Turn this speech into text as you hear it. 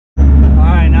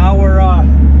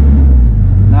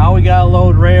Now we gotta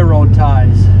load railroad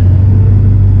ties.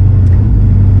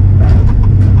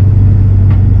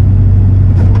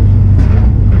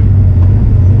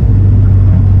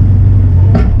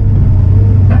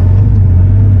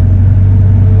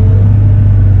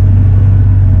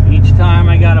 Each time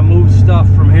I gotta move stuff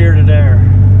from here to there.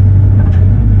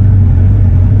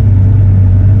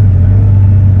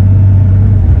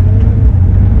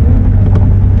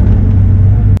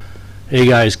 Hey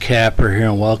guys, Kapper here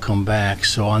and welcome back.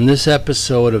 So on this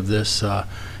episode of this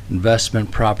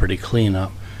investment property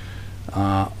cleanup,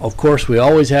 of course we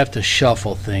always have to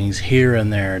shuffle things here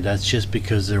and there. That's just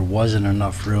because there wasn't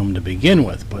enough room to begin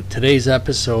with. But today's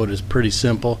episode is pretty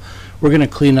simple. We're going to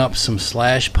clean up some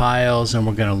slash piles and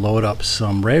we're going to load up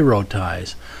some railroad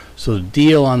ties. So the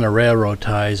deal on the railroad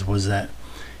ties was that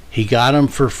he got them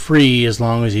for free as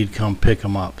long as he'd come pick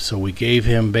them up. So we gave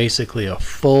him basically a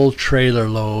full trailer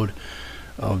load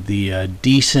of the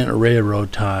decent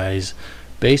railroad ties,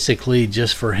 basically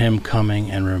just for him coming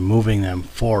and removing them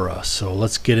for us. So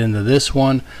let's get into this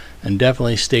one, and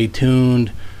definitely stay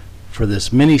tuned for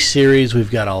this mini series.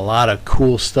 We've got a lot of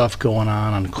cool stuff going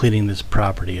on cleaning this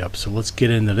property up. So let's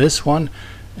get into this one,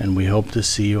 and we hope to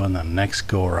see you on the next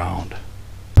go around.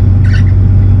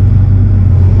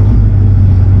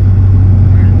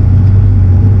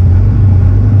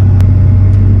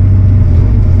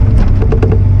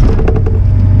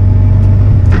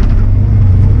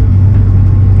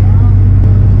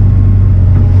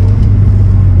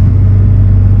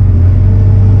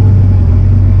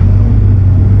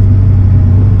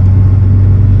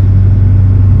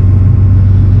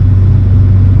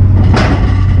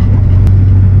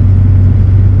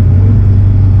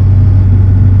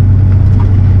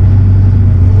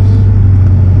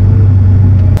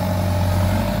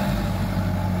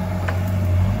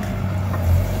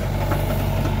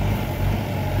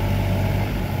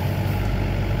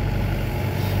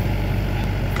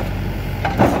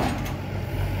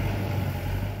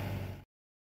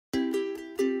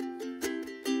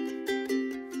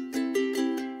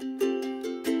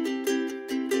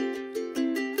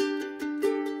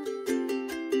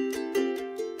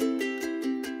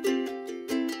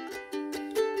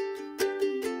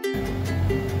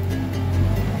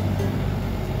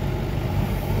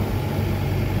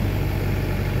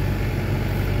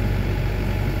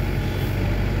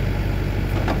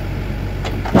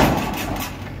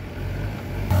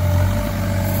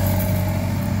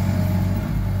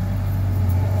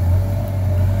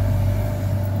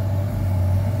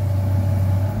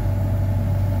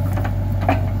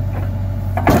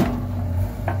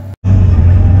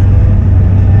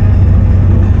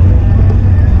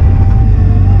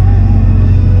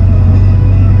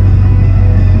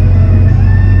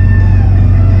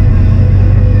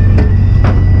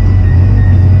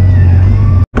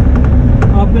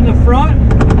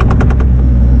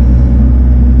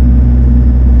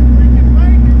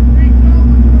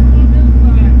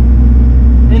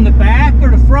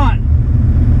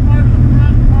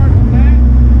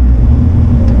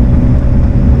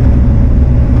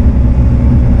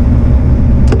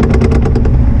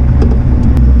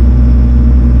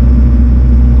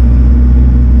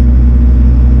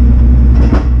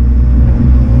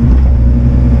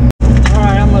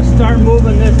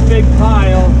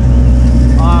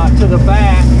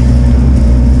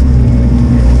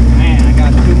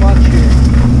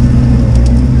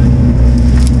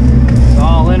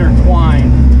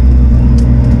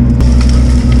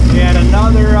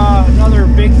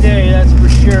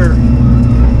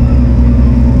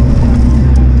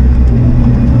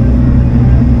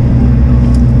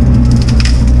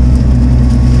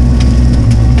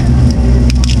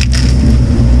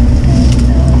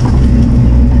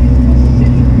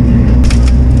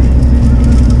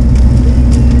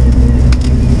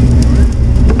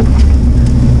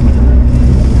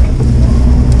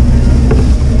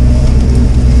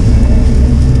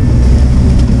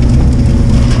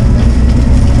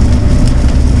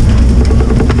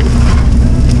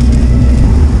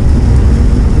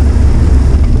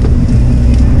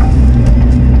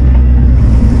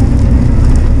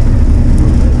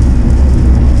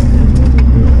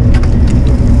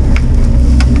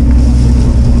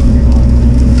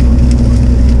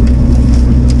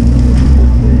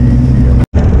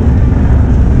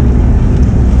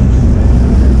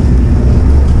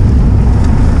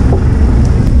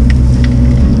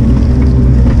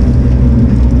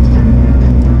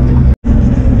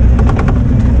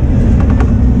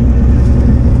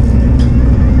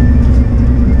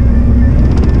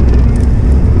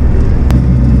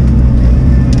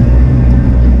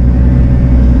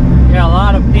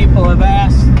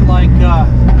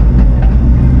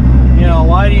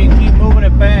 why do you keep moving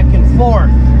it back and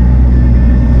forth?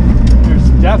 There's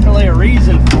definitely a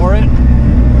reason for it,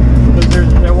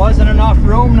 because there wasn't enough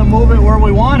room to move it where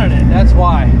we wanted it. That's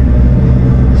why.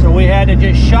 So we had to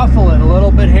just shuffle it a little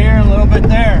bit here and a little bit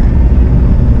there.